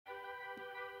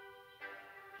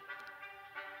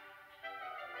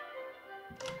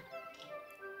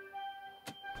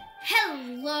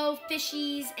Hello,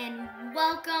 fishies, and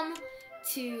welcome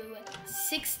to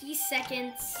 60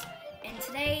 Seconds. And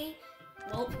today,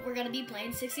 well, we're gonna be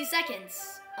playing 60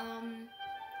 Seconds.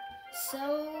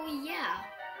 So yeah,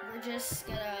 we're just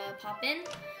gonna pop in.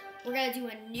 We're gonna do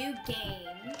a new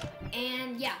game,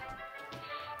 and yeah.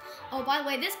 Oh, by the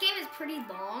way, this game is pretty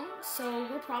long, so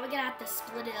we're probably gonna have to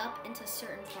split it up into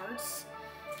certain parts.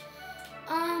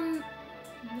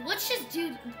 Let's just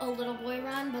do a little boy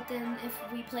run, but then if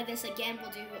we play this again,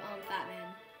 we'll do Fat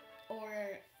Man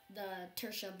or the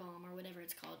Tersha Bomb or whatever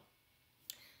it's called.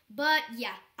 But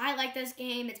yeah, I like this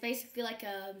game. It's basically like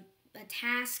a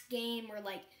task game where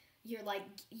like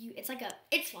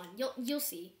it's fun. You'll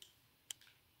see.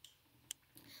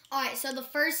 All right, so the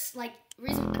first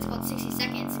reason it's called 60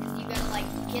 seconds because you gotta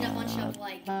get a bunch of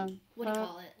what do you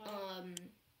call it?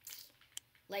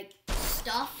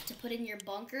 Stuff to put in your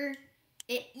bunker.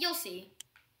 You'll see.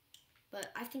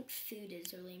 But I think food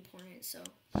is really important, so.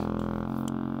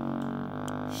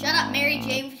 Shut up, Mary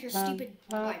J, with your stupid.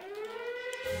 Alright.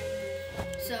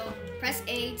 So, press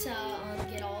A to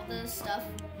get all the stuff.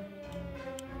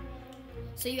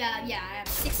 So I have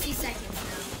 60 seconds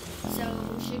now.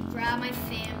 So, we should grab my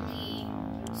family,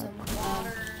 some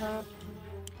water,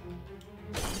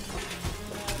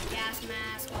 gas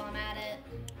mask while I'm at it.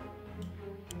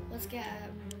 Let's get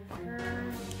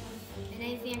her. And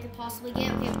anything I could possibly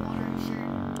get. Okay, water, sure.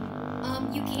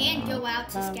 You can go out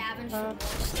to scavenge for more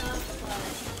stuff,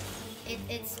 but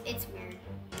it's weird.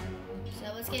 So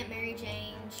let's get Mary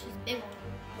Jane. She's a big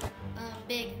one.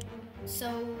 Big.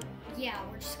 So yeah,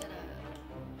 we're just gonna.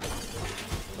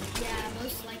 Yeah,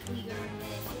 most likely gonna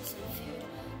get some food.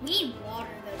 We need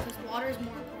water though, because water is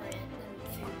more important than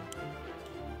food.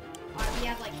 Alright, we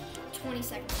have 20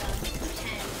 seconds left, or 10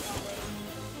 probably.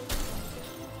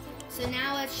 So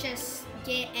now let's just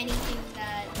get anything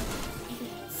that you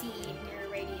can see in your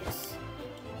radius.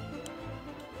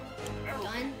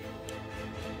 Done?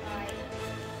 Alright.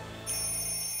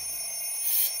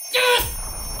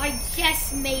 I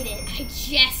just made it.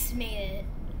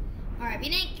 Alright, we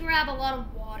didn't grab a lot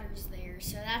of waters there,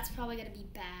 so that's probably going to be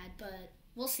bad, but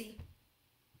we'll see.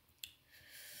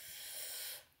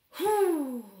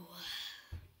 Whew.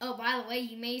 Oh, by the way,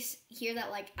 you may hear that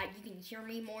you can hear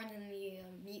me more than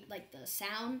the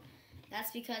sound. That's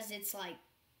because it's I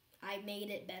made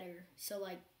it better. So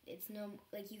it's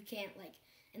you can't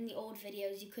in the old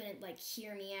videos you couldn't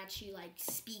hear me actually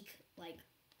speak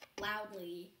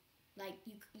loudly.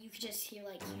 You could just hear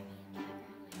me in the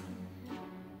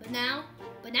background.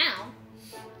 But now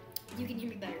you can hear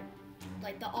me better.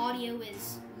 The audio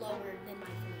is lower than my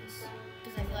voice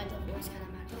because I feel like the voice kind of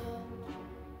matters.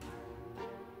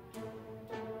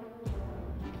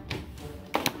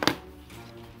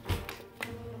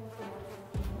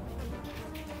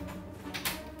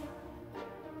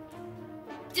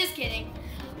 Just kidding.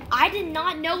 I did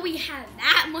not know we had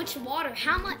that much water.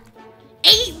 How much?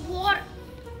 8 water.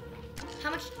 How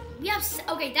much? We have.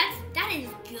 Okay, that is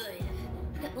good.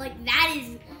 That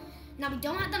is. Now we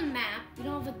don't have the map. We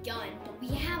don't have a gun, but we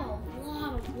have a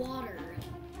lot of water.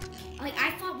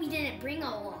 I thought we didn't bring a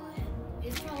lot.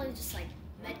 It's probably just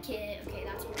med kit. Okay,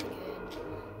 that's really good.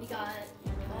 We got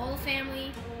all the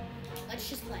family. Let's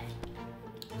just play.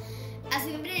 As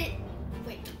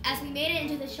we made it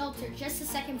into the shelter just a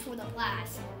second before the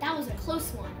blast. That was a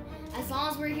close one. As long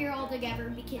as we're here all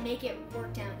together, we can make it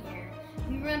work down here.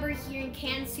 We remember hearing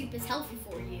canned soup is healthy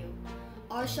for you.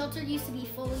 Our shelter used to be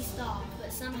fully stocked,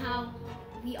 but somehow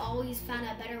we always found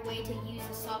a better way to use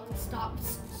the stocked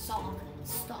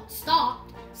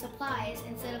supplies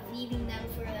instead of leaving them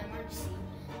for an emergency.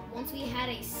 Once we had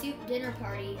a soup dinner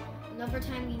party, another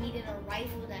time we needed a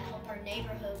rifle to help our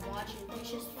neighborhood watch and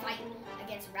vicious fight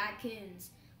against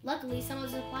raccoons. Luckily, some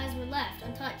of the supplies were left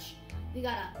untouched. We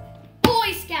got a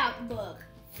Boy Scout book,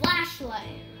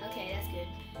 flashlight. Okay, that's good.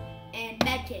 And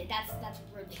medkit. That's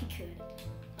really good.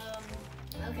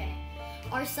 Okay.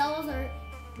 Our shelves are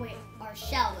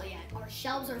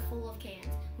full of cans.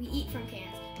 We eat from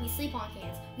cans. We sleep on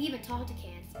cans. We even talk to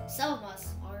cans. Some of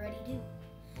us already do.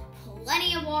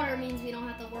 Plenty of water means we don't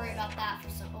have to worry about that for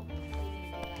some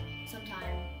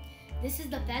time. This is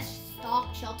the best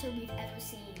stocked shelter we've ever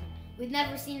seen. We've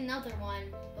never seen another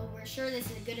one, but we're sure this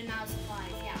is a good amount of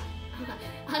supplies. Yeah.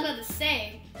 I was about to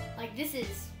say, this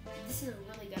is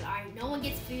really good. Alright, no one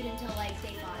gets food until day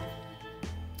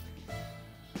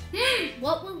 5.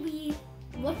 What we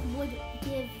would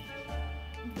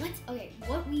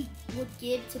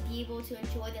give to be able to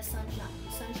enjoy the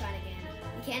sunshine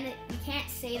again. We can't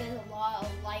say there's a lot of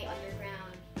light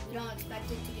underground. We don't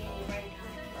expect it to get any right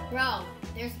now. Bro,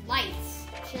 there's lights.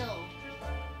 Chill.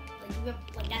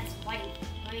 like that's white.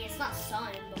 I mean, it's not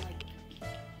sun, but like.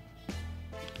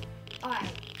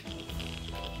 Alright.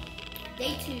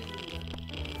 Day 2.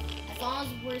 As long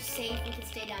as we're safe, we can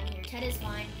stay down here. Ted is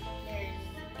fine. There's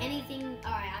anything.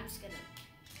 Alright, I'm just gonna.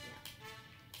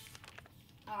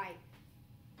 Yeah. Alright.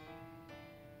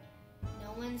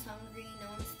 No one's hungry, no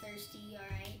one's thirsty,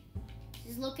 alright.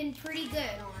 This is looking pretty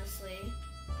good, honestly.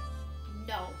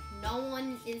 No, no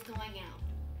one is going out.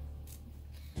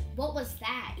 What was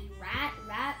that? A rat?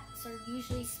 Rats are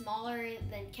usually smaller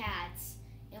than cats.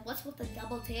 And what's with the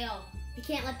double tail? We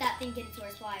can't let that thing get into our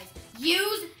supplies.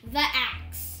 Use the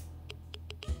axe.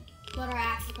 But our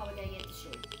axe is probably gonna get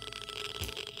destroyed.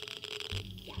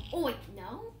 Yeah. Oh wait,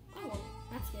 no? Oh, well,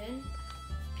 that's good.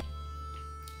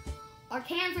 Our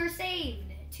cans were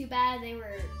saved. Too bad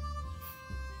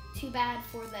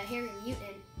for the hairy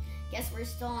mutant. Guess we're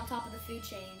still on top of the food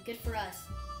chain. Good for us.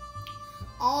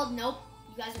 Oh, nope.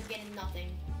 You guys are getting nothing.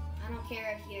 I don't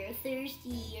care if you're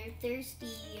thirsty,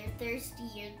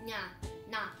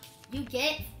 nah. You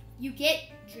get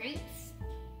drinks.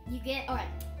 You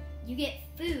get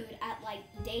food at like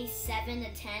day 7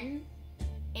 to 10,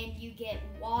 and you get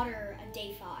water at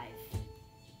day 5.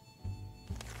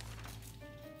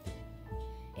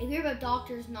 A group of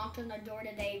doctors knocked on the door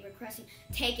today requesting,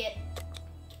 take it.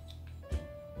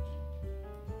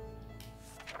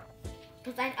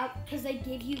 Cause they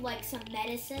give you like some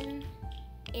medicine.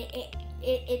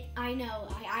 I know.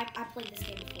 I played this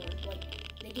game before. Like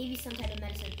they gave you some type of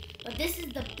medicine, but this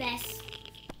is the best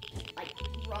like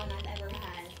run I've ever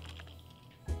had.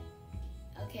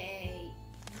 Okay,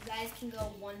 you guys can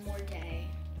go one more day.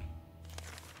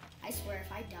 I swear,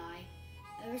 if I die,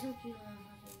 there's some people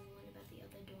about the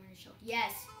other door in the shelf.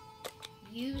 Yes,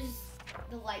 use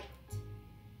the light.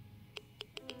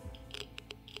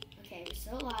 Okay, we're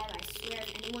still alive. I swear,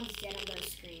 if anyone's dead, I'm gonna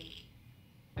scream.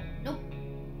 Nope.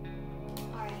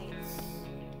 Alright.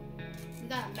 We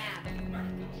got a map.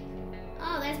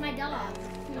 Oh, there's my dog.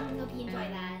 Hope you enjoy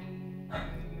that.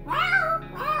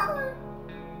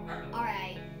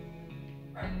 Alright.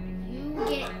 You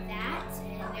get that,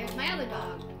 and there's my other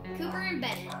dog. Cooper and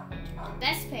Bennett. The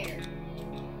best pair.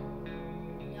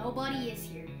 Nobody is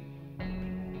here.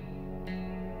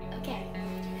 Okay.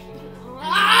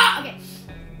 Okay.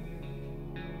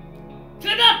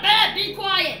 Shut up, Bennett! Be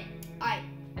quiet! Alright.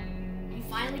 You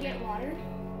finally get water.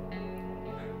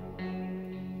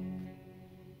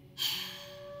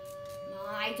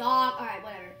 My dog. Alright,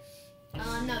 whatever. No,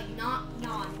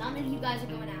 none of you guys are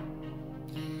going out.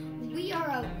 We are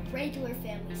a regular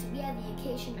family, so we have the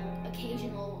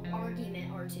occasional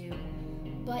argument or two.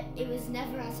 But it was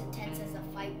never as intense as the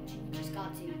fight we just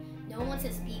got to. No one wants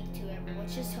to speak to it, but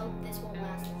let's just hope this won't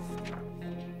last long.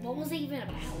 What was it even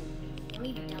about? Don't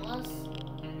even tell us.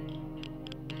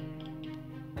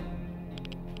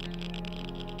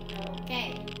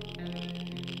 Okay.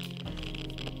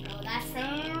 Oh, that's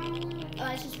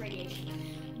that's just radiation.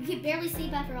 We could barely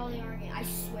sleep after all the arguing. I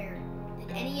swear. Did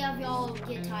any of y'all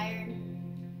get tired?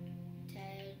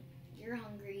 Ted, you're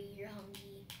hungry. You're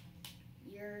hungry.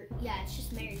 Yeah, it's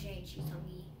just Mary Jane. She's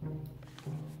hungry.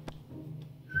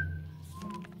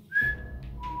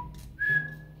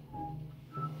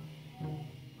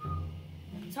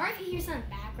 Sorry if you hear some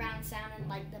background sound in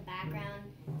like the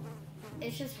background.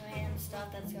 It's just random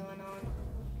stuff that's going on.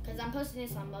 Because I'm posting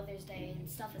this on Mother's Day and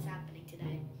stuff is happening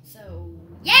today. So,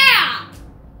 yeah!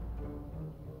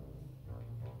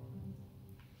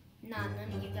 Nah,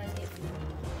 none of you guys get food.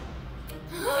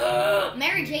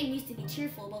 Mary Jane used to be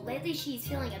cheerful, but lately she's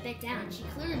feeling a bit down. She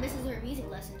clearly misses her music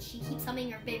lessons. She keeps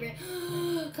humming her favorite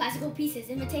classical pieces,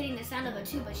 imitating the sound of a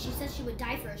tuba. She says she would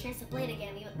die for a chance to play it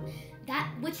again.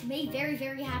 That which may very,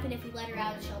 very happen if we let her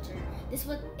out of the shelter.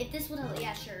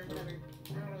 Yeah, sure, whatever.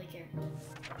 I don't really care.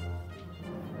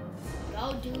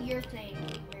 Go do your thing,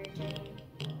 Mary Jane.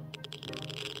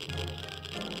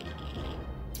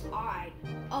 Alright.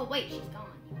 Oh, wait, she's gone.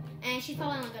 And she's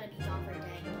probably only gonna be gone for a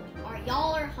day. Alright,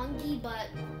 y'all are hungry, but,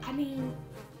 I mean,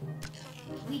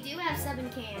 we do have 7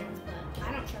 cans, but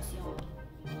I don't trust y'all.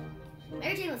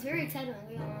 Mary Jane was very excited when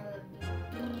we all,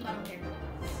 I don't care.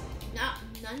 No,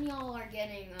 none of y'all are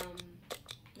getting,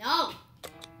 no!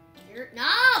 No!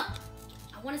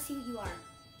 I want to see what you are.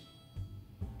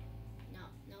 No.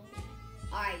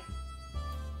 Alright.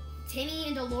 Timmy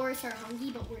and Dolores are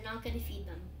hungry, but we're not gonna feed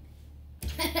them.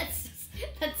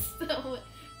 that's so,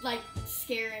 like,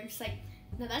 scary. I'm just like,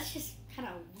 no, that's just kind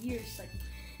of weird. Just like,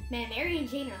 man, Mary and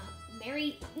Jane are, no!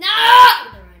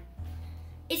 Never mind.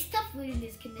 It's tough in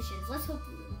these conditions. Let's hope, I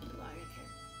don't care.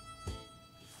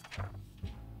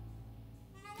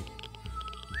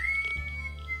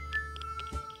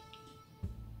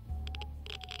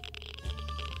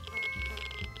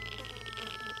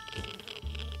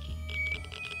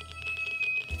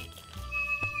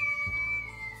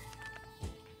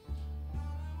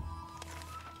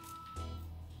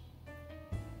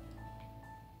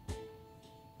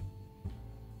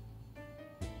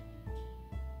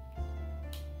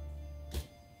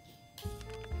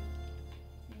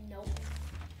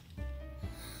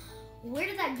 Where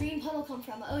did that green puddle come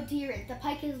from? Oh dear, the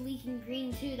pike is leaking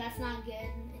green too. That's not good.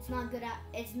 It's not good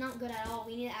at all.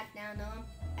 We need to act now. No one,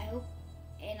 I hope,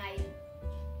 and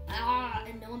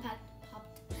no one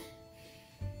popped.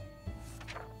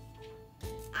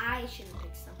 I shouldn't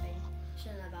pick something,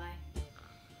 shouldn't I?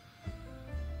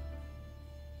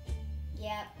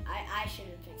 Yeah, I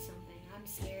shouldn't pick something. I'm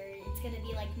scared. It's gonna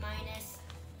be like minus.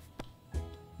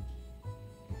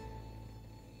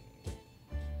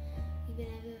 You've been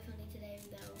having funny today,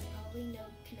 though. Probably no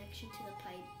connection to the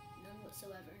pipe, none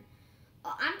whatsoever.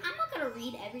 I'm not gonna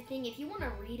read everything. If you want to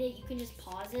read it, you can just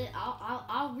pause it.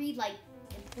 I'll read like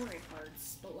important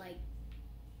parts, but like.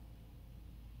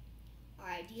 All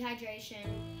right, dehydration.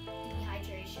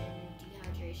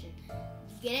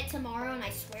 You get it tomorrow, and I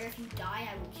swear if you die,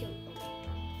 I will kill you.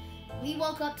 Okay. We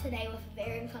woke up today with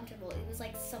very uncomfortable. It was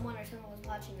like someone was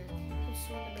watching us.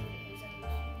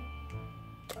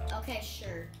 Okay,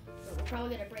 sure. But we're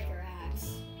probably gonna break our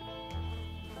axe.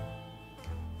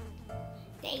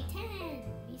 Day 10,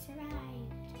 we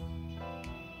survived.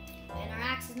 And our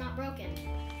axe is not broken.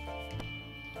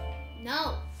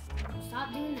 No,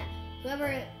 stop doing that.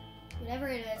 Whatever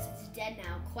it is, it's dead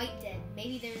now, quite dead.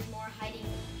 Maybe there's more hiding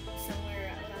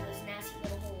somewhere around those nasty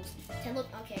little holes. Look,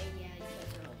 okay, yeah, you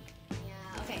guys are old.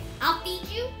 Yeah, okay, I'll feed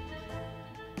you.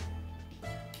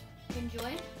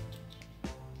 Enjoy.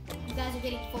 You guys are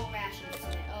getting full rations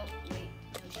today. Oh, wait,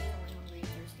 no, she's only hungry and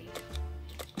thirsty.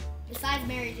 Besides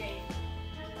Mary Jane.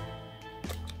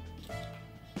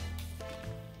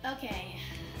 Okay,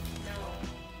 no.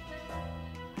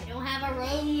 I don't have a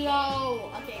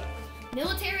rodeo. Okay.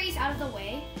 Military's out of the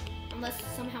way, unless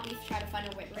somehow we try to find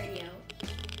a radio.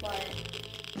 But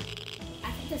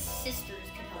I think the sisters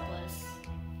can help us.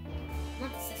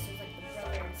 Not the sisters, like the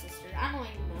brother and sister. I don't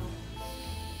even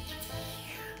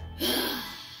know.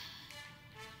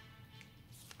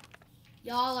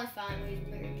 Y'all are fine. Where's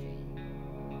Mary Jane?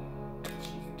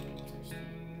 She's really thirsty.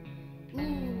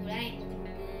 Ooh, that ain't looking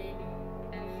good.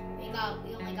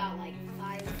 We only got like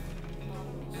 5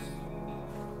 bottles.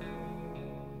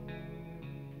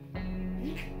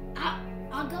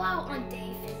 I'll go out on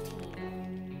day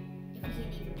 15, if we can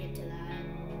even get to that.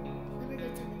 Never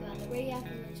good time to go out the radio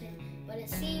after lunch, but it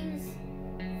seems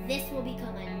this will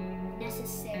become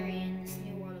necessary in this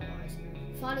new world of ours.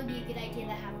 Thought it would be a good idea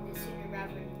to happen this sooner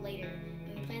rather than later,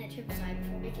 and we plan a trip aside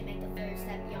before we can make the third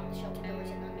step beyond the shelter doors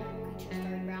and unknown creatures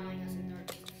start growling us in the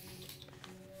darkness.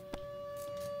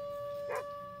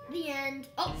 The end.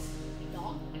 Oh,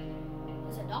 dog.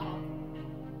 There's a dog.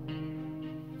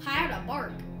 I heard a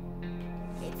bark.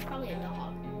 It's probably a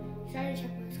dog. Started to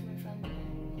check where it's coming from.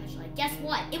 Flashlight. Guess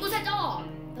what? It was a dog!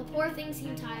 The poor thing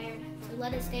seemed tired, so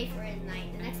let it stay for a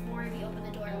night. The next morning, we opened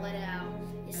the door and let it out.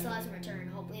 It still hasn't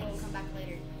returned. Hopefully, it will come back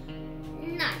later.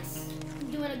 Nice.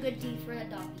 I'm doing a good deed for the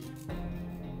doggy.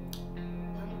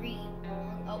 Hungry.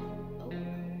 Oh.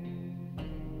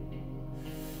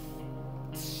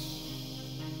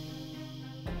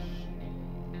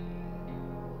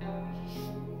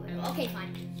 Okay,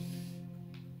 fine.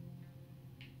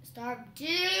 Start,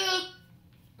 dude.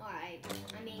 All right.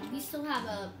 I mean, we still have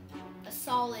a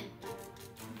solid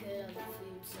good of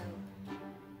food, so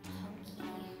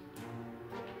hungry.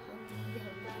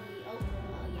 Oh,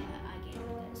 well, yeah, I gave you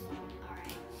guys food. All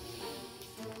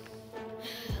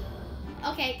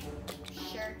right. Okay,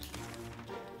 sure.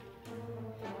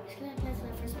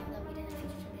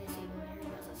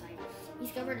 We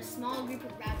discovered a small group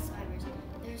of rat survivors.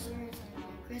 Their servants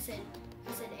requested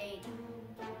aid.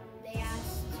 They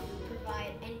asked to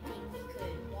provide anything we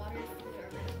could, water, food, or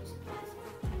medical supplies.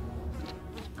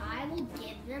 I will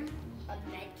give them a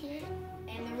med kit,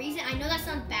 and the reason, I know that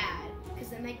sounds bad, because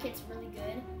the med kit's really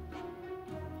good,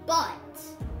 but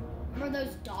remember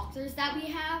those doctors that we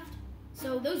have?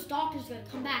 So those doctors are gonna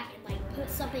come back and like put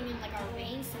something in like our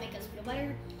veins to make us feel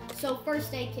better. So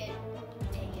first aid kit,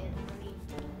 take it.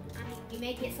 I mean, we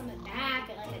may get something back,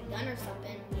 like a gun or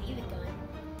something. We need a gun.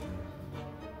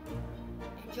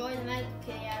 Enjoy the medical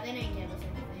kit. Yeah, they didn't give us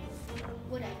anything.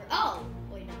 Whatever. Oh,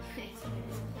 wait, no.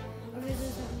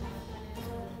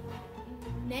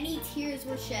 Many tears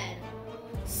were shed,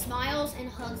 smiles and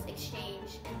hugs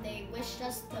exchanged, and they wished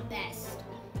us the best.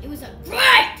 It was a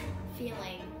great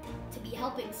feeling to be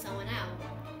helping someone out.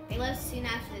 They left soon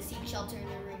after to seek shelter in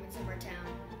their rooms of our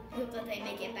town. We hope that they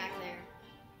make it back there.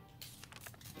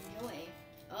 Enjoy.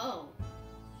 Oh.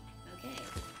 Okay.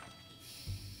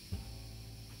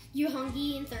 You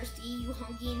hungry and thirsty, you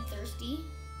hungry and thirsty.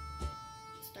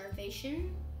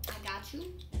 Starvation. I got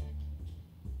you.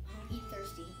 Hungry,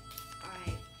 thirsty.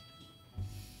 Alright.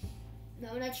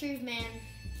 No, not truth, man.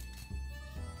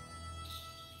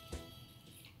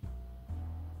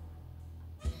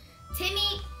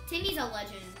 Timmy's a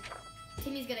legend.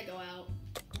 Timmy's gonna go out.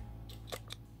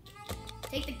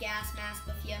 Take the gas mask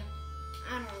with you.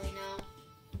 I don't really know.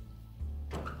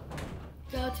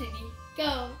 Go, Timmy.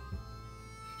 Go.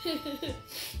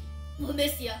 We'll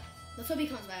miss you. Let's hope he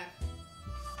comes back.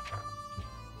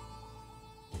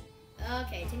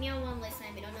 Okay, Timmy on one list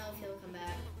time. We don't know if he'll come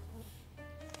back.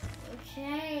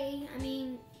 Okay, I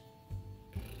mean,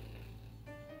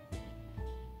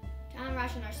 time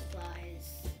ration our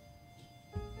supplies.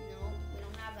 No, we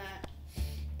don't have that.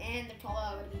 And they're probably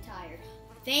all gonna be tired.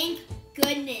 Thank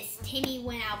goodness Timmy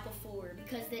went out before,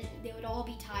 because then they would all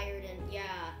be tired and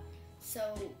yeah.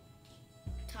 So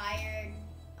tired.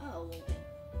 Oh.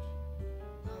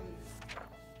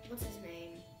 What's his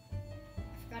name? I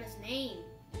forgot his name.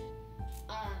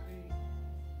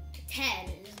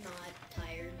 Ted is not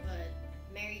tired, but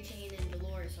Mary Jane and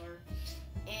Dolores are.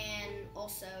 And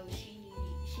also, she's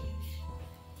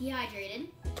dehydrated.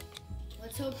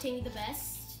 Let's hope Timmy the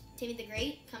Best, Timmy the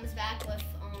Great, comes back with,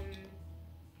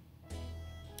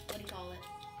 what do you call it?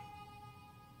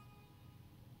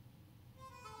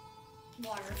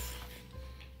 Water.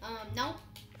 No.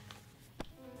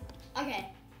 Okay.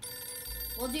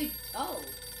 We'll do, oh.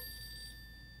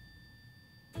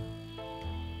 A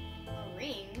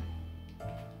ring.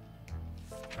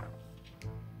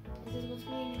 Is this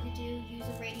what we need to do? Use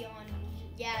a radio on,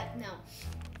 yeah, no.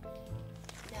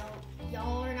 No,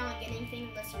 y'all are not getting anything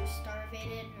unless you're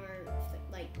starving or,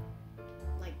 like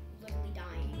literally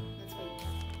dying. That's what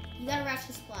you gotta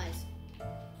ration supplies.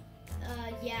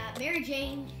 Yeah, Mary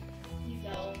Jane, you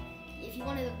go. If you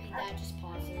wanted to read that, just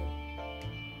pause it.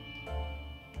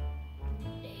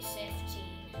 Day 15.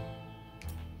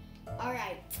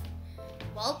 Alright.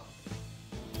 Well,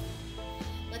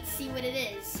 let's see what it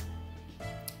is.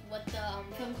 What the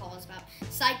phone call is about.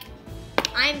 Psych.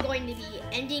 I'm going to be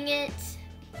ending it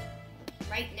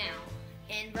right now.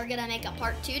 And we're gonna make a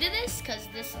part 2 to this, because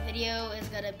this video is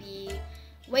gonna be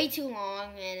way too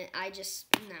long, and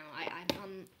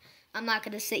I'm not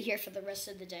gonna sit here for the rest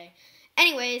of the day.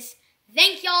 Anyways,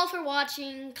 thank y'all for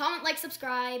watching. Comment, like,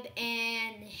 subscribe,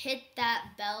 and hit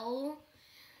that bell.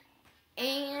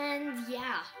 And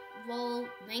yeah, well,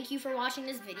 thank you for watching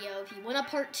this video. If you want a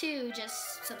part 2,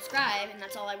 just subscribe, and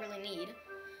that's all I really need.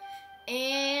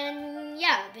 And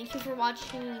yeah, thank you for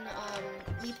watching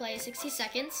me play 60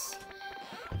 seconds.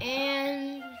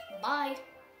 And bye.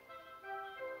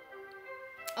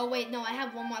 Oh wait, no, I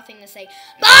have one more thing to say.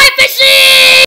 Bye, fishy!